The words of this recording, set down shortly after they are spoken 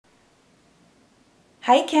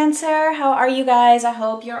Hi Cancer, how are you guys? I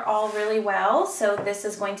hope you're all really well. So this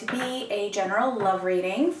is going to be a general love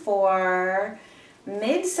reading for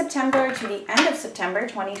mid-September to the end of September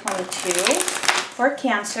 2022 for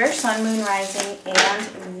Cancer, Sun, Moon, Rising, and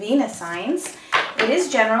Venus signs. It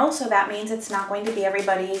is general, so that means it's not going to be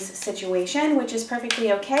everybody's situation, which is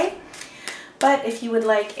perfectly okay. But if you would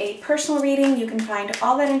like a personal reading, you can find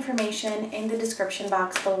all that information in the description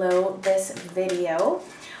box below this video.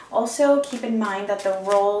 Also, keep in mind that the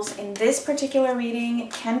roles in this particular reading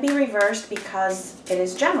can be reversed because it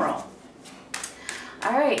is general.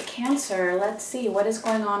 All right, Cancer, let's see what is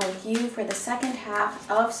going on with you for the second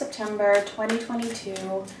half of September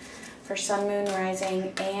 2022 for Sun, Moon,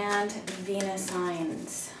 Rising, and Venus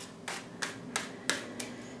signs.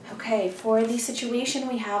 Okay, for the situation,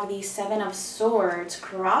 we have the Seven of Swords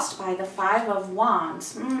crossed by the Five of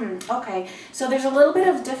Wands. Okay, so there's a little bit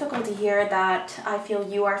of difficulty here that I feel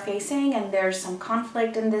you are facing, and there's some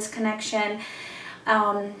conflict in this connection.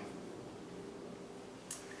 I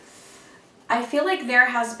feel like there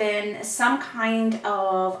has been some kind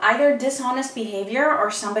of either dishonest behavior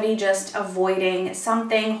or somebody just avoiding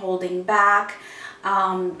something, holding back,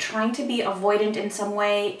 trying to be avoidant in some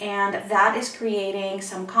way, and that is creating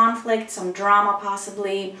some conflict, some drama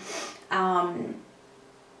possibly.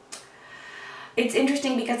 It's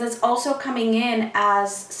interesting because it's also coming in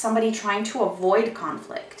as somebody trying to avoid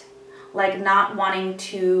conflict, like not wanting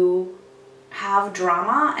to have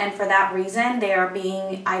drama, and for that reason they are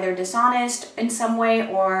being either dishonest in some way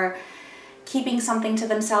or keeping something to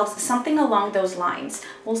themselves, something along those lines.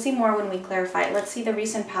 We'll see more when we clarify. Let's see the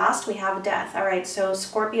recent past. We have Death. All right, so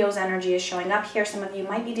Scorpio's energy is showing up here. Some of you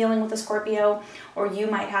might be dealing with a Scorpio, or you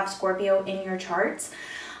might have Scorpio in your charts.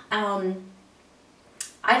 Either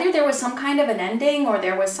there was some kind of an ending, or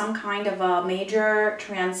there was some kind of a major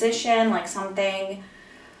transition, like something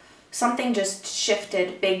just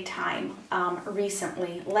shifted big time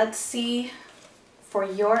recently. Let's see for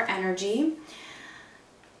your energy.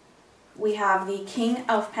 We have the King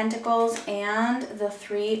of Pentacles and the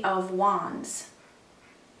Three of Wands.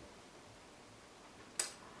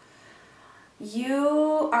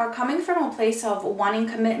 You are coming from a place of wanting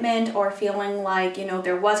commitment, or feeling like, you know,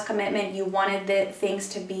 there was commitment. You wanted the things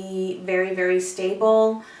to be very, very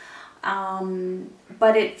stable.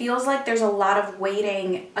 But it feels like there's a lot of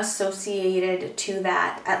waiting associated to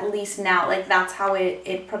that, at least now. Like that's how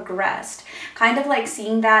it progressed. Kind of like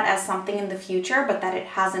seeing that as something in the future, but that it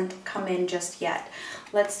hasn't come in just yet.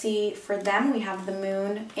 Let's see, for them, we have the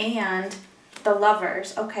Moon and the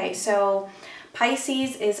Lovers. Okay, so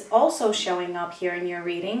Pisces is also showing up here in your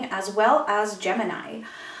reading, as well as Gemini.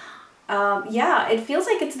 Yeah, it feels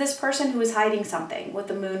like it's this person who is hiding something with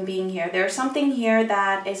the Moon being here. There's something here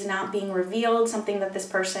that is not being revealed, something that this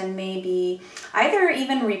person may be either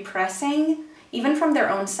even repressing, even from their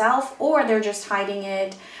own self, or they're just hiding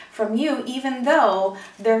it from you, even though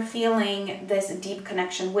they're feeling this deep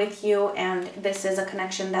connection with you, and this is a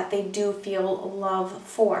connection that they do feel love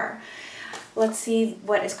for. Let's see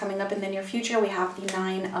what is coming up in the near future. We have the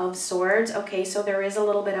Nine of Swords. Okay, so there is a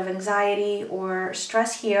little bit of anxiety or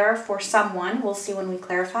stress here for someone. We'll see when we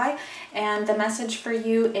clarify. And the message for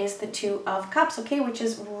you is the Two of Cups, okay, which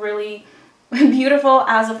is really beautiful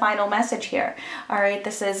as a final message here. All right,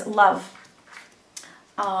 this is love,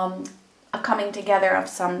 a coming together of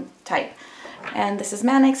some type. And this is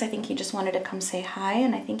Mannix. I think he just wanted to come say hi,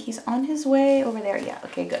 and I think he's on his way over there. Yeah,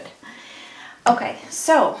 okay, good. Okay,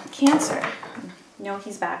 so Cancer. No,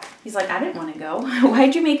 he's back. He's like, I didn't want to go.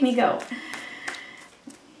 Why'd you make me go?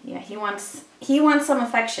 Yeah, he wants some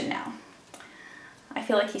affection now. I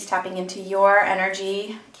feel like he's tapping into your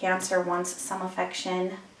energy. Cancer wants some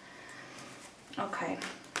affection. Okay.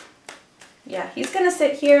 Yeah, he's gonna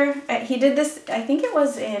sit here. He did this, I think it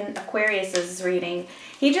was in Aquarius's reading.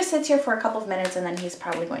 He just sits here for a couple of minutes and then he's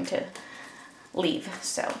probably going to leave.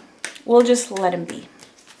 So we'll just let him be,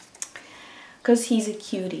 because he's a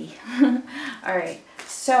cutie. All right,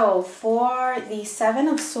 so for the Seven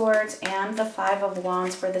of Swords and the Five of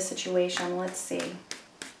Wands for the situation, let's see.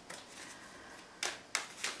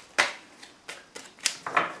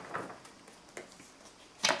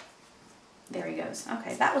 There he goes.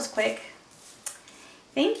 Okay, that was quick.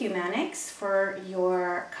 Thank you, Mannix, for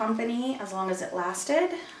your company as long as it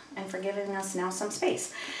lasted, and for giving us now some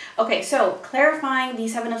space. Okay, so clarifying the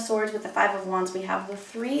Seven of Swords with the Five of Wands, we have the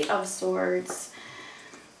Three of Swords,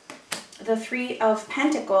 the Three of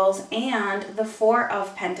Pentacles, and the Four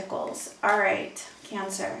of Pentacles. All right,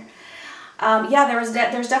 Cancer. Yeah, there's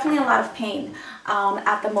definitely a lot of pain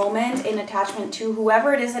at the moment in attachment to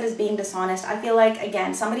whoever it is that is being dishonest. I feel like,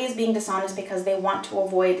 again, somebody is being dishonest because they want to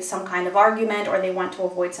avoid some kind of argument, or they want to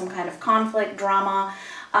avoid some kind of conflict, drama.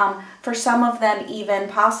 For some of them, even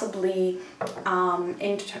possibly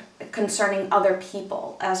concerning other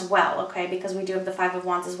people as well, okay? Because we do have the Five of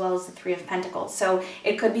Wands as well as the Three of Pentacles. So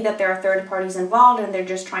it could be that there are third parties involved and they're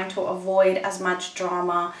just trying to avoid as much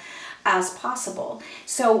drama as possible.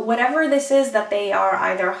 So whatever this is that they are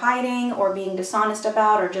either hiding or being dishonest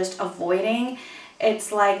about or just avoiding,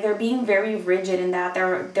 it's like they're being very rigid in that.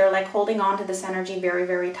 They're like holding on to this energy very,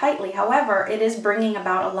 very tightly. However, it is bringing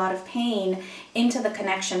about a lot of pain into the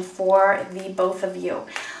connection for the both of you.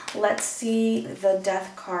 Let's see the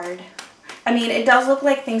Death card. I mean, it does look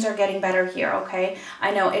like things are getting better here, okay?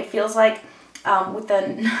 I know it feels like with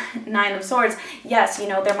the Nine of Swords, yes, you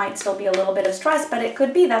know, there might still be a little bit of stress, but it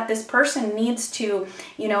could be that this person needs to,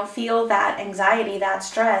 you know, feel that anxiety, that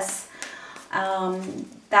stress,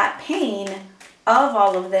 that pain of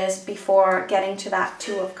all of this before getting to that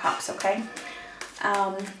Two of Cups, okay?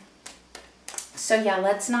 So yeah,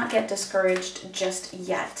 let's not get discouraged just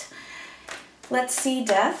yet. Let's see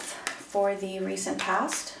Death for the recent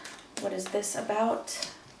past. What is this about?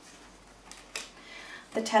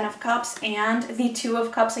 The Ten of Cups and the Two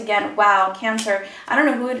of Cups again. Wow, Cancer. I don't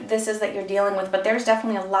know who this is that you're dealing with, but there's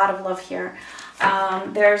definitely a lot of love here.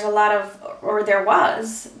 There's a lot of, or there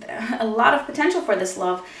was a lot of potential for this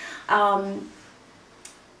love.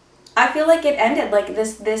 I feel like it ended like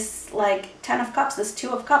this like Ten of Cups, this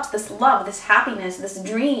Two of Cups, this love, this happiness, this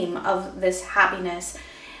dream of this happiness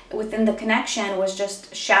within the connection was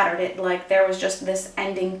just shattered. It like there was just this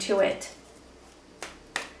ending to it.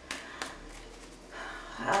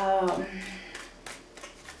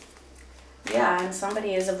 Yeah, and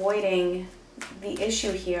somebody is avoiding the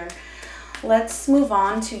issue here. Let's move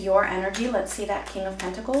on to your energy. Let's see that King of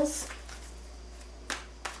Pentacles.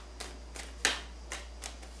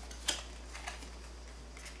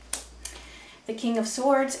 The King of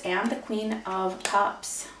Swords and the Queen of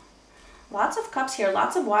Cups. Lots of cups here,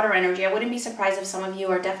 lots of water energy. I wouldn't be surprised if some of you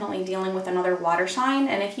are definitely dealing with another water sign.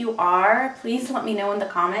 And if you are, please let me know in the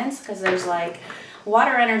comments, because there's like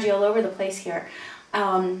water energy all over the place here.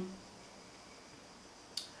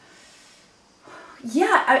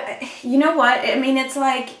 Yeah, you know what? I mean, it's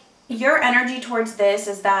like your energy towards this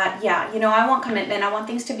is that, yeah, you know, I want commitment. I want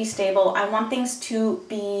things to be stable. I want things to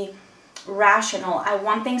be rational. I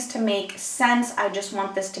want things to make sense. I just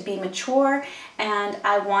want this to be mature, and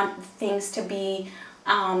I want things to be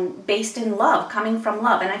based in love, coming from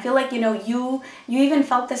love. And I feel like, you know, you even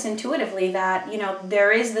felt this intuitively that, you know,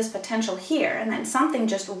 there is this potential here, and then something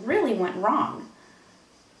just really went wrong,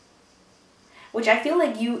 which I feel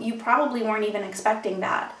like you probably weren't even expecting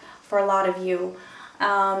that for a lot of you.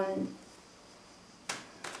 Let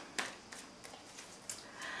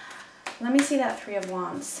me see that Three of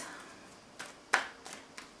Wands.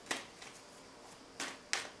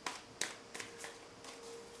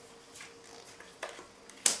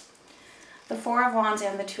 The Four of Wands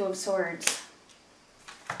and the Two of Swords.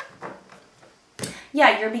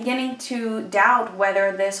 Yeah, you're beginning to doubt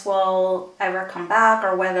whether this will ever come back,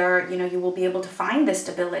 or whether, you know, you will be able to find this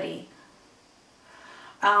stability.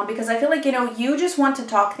 Because I feel like, you know, you just want to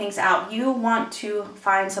talk things out. You want to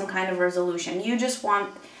find some kind of resolution. You just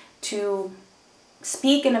want to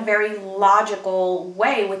speak in a very logical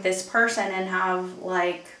way with this person and have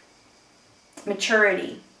like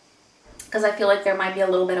maturity. Because I feel like there might be a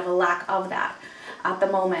little bit of a lack of that at the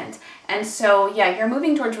moment. And so, yeah, you're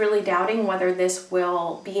moving towards really doubting whether this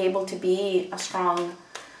will be able to be a strong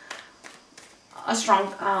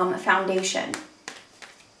foundation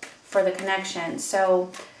for the connection.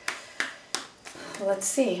 So let's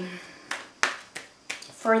see.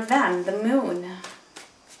 For them, the Moon,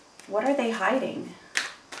 what are they hiding?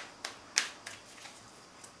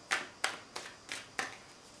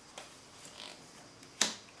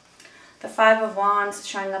 The Five of Wands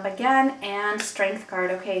showing up again, and Strength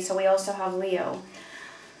card. Okay, so we also have Leo.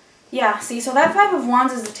 Yeah, see, so that Five of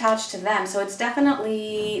Wands is attached to them. So it's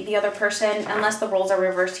definitely the other person, unless the roles are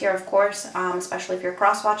reversed here, of course, especially if you're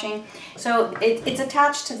cross-watching. So it's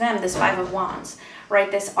attached to them, this Five of Wands,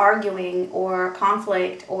 right? This arguing or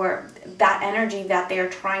conflict or that energy that they're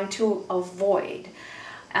trying to avoid.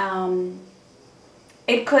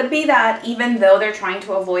 It could be that even though they're trying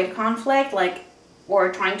to avoid conflict, like,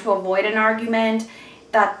 or trying to avoid an argument,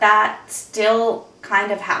 that still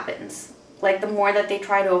kind of happens. Like, the more that they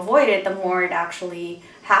try to avoid it, the more it actually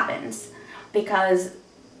happens. Because,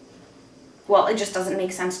 well, it just doesn't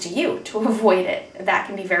make sense to you to avoid it. That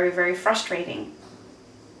can be very, very frustrating.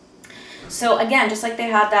 So again, just like they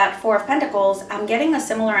had that Four of Pentacles, I'm getting a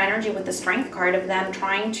similar energy with the Strength card of them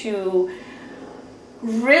trying to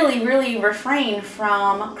really, really refrain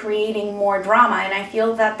from creating more drama. And I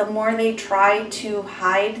feel that the more they try to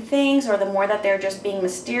hide things, or the more that they're just being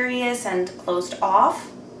mysterious and closed off,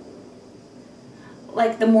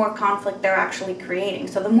 like the more conflict they're actually creating.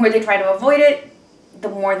 So the more they try to avoid it, the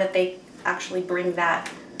more that they actually bring that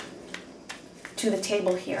to the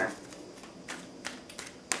table here.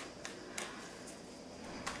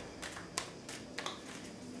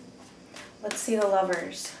 Let's see the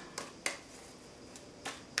Lovers.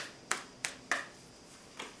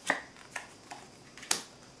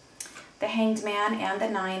 The Hanged Man and the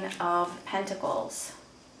Nine of Pentacles.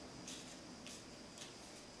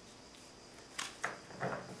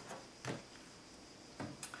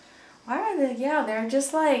 Why are they, yeah, they're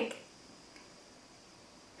just like,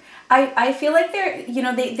 I feel like they're, you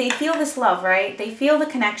know, they feel this love, right? They feel the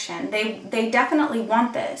connection. They definitely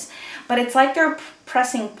want this. But it's like they're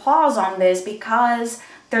pressing pause on this because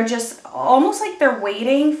they're just almost like they're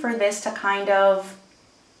waiting for this to kind of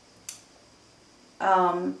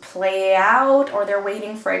play out, or they're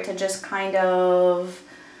waiting for it to just kind of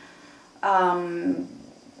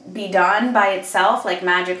be done by itself, like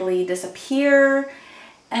magically disappear.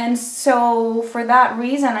 And so for that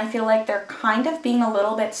reason, I feel like they're kind of being a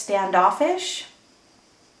little bit standoffish.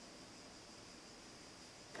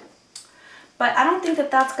 But I don't think that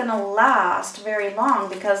that's going to last very long,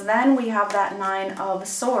 because then we have that Nine of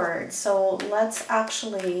Swords. So let's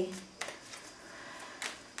actually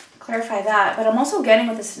clarify that. But I'm also getting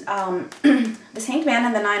with this, this Hanged Man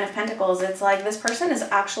and the Nine of Pentacles, it's like this person is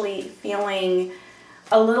actually feeling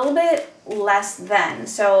a little bit less than.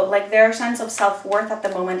 So like their sense of self-worth at the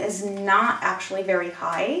moment is not actually very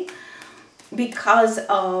high because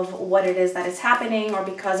of what it is that is happening, or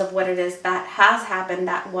because of what it is that has happened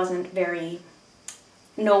that wasn't very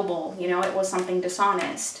noble. You know, it was something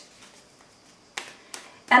dishonest.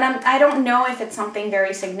 And I don't know if it's something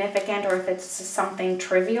very significant or if it's something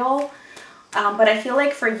trivial. But I feel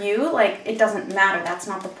like for you, like it doesn't matter. That's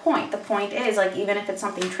not the point. The point is, like, even if it's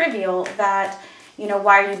something trivial, that, you know,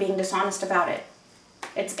 why are you being dishonest about it?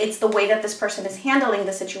 It's the way that this person is handling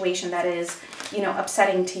the situation that is, you know,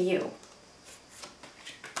 upsetting to you.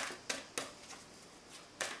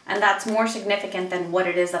 And that's more significant than what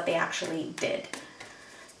it is that they actually did.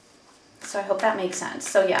 So I hope that makes sense.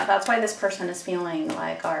 So yeah, that's why this person is feeling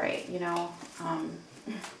like, all right, you know,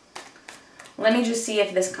 let me just see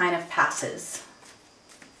if this kind of passes.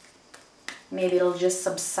 Maybe it'll just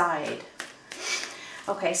subside.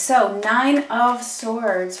 Okay, so Nine of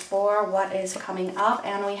Swords for what is coming up.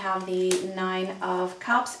 And we have the Nine of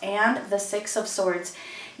Cups and the Six of Swords.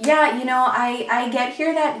 Yeah, you know, I get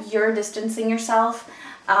here that you're distancing yourself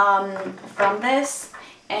from this.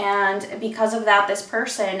 And because of that, this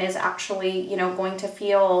person is actually, you know, going to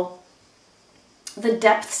feel the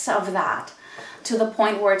depths of that, to the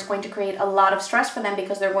point where it's going to create a lot of stress for them,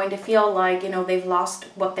 because they're going to feel like, you know, they've lost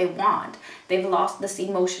what they want. They've lost this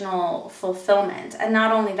emotional fulfillment. And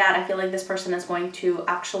not only that, I feel like this person is going to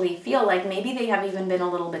actually feel like maybe they have even been a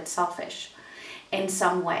little bit selfish in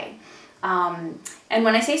some way. And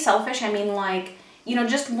when I say selfish, I mean like, you know,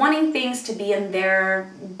 just wanting things to be in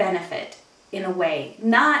their benefit in a way.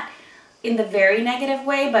 Not in the very negative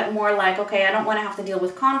way, but more like, okay, I don't want to have to deal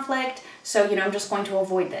with conflict, so, you know, I'm just going to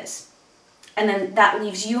avoid this. And then that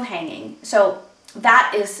leaves you hanging. So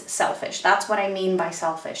that is selfish. That's what I mean by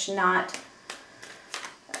selfish. Not,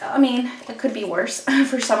 I mean, it could be worse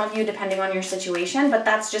for some of you depending on your situation, but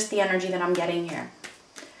that's just the energy that I'm getting here.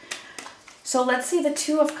 So let's see the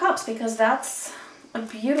Two of Cups, because that's a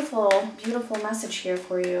beautiful, beautiful message here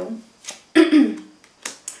for you.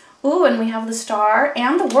 Ooh, and we have the Star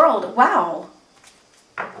and the World. Wow.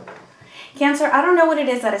 Cancer, I don't know what it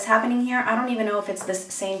is that is happening here. I don't even know if it's this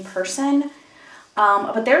same person.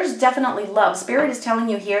 But there's definitely love. Spirit is telling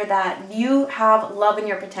you here that you have love in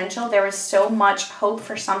your potential. There is so much hope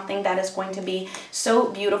for something that is going to be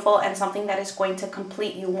so beautiful, and something that is going to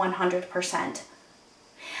complete you 100%.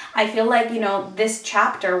 I feel like, you know, this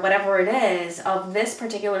chapter, whatever it is, of this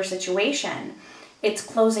particular situation, it's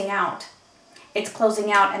closing out. It's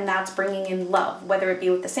closing out, and that's bringing in love, whether it be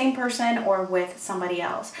with the same person or with somebody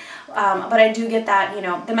else. But I do get that, you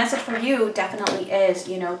know, the message for you definitely is,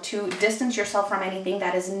 you know, to distance yourself from anything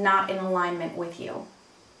that is not in alignment with you.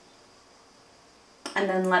 And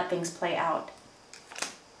then let things play out.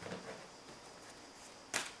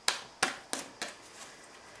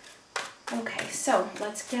 Okay, so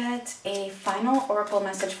let's get a final oracle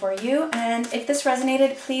message for you. And if this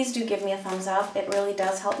resonated, please do give me a thumbs up. It really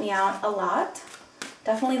does help me out a lot.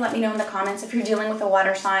 Definitely let me know in the comments if you're dealing with a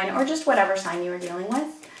water sign or just whatever sign you are dealing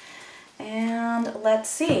with. And let's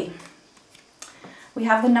see. We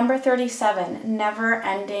have the number 37,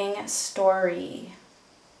 never-ending story.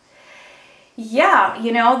 Yeah,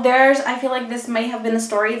 you know, I feel like this may have been a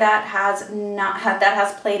story that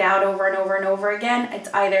has played out over and over and over again. It's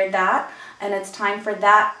either that, and it's time for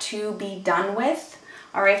that to be done with.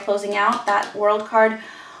 All right, closing out that World card.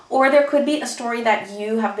 Or there could be a story that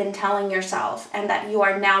you have been telling yourself and that you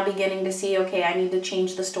are now beginning to see, okay, I need to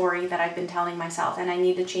change the story that I've been telling myself, and I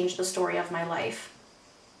need to change the story of my life.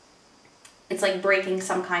 It's like breaking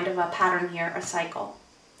some kind of a pattern here, a cycle.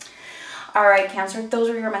 All right, Cancer, those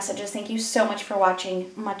are your messages. Thank you so much for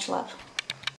watching. Much love.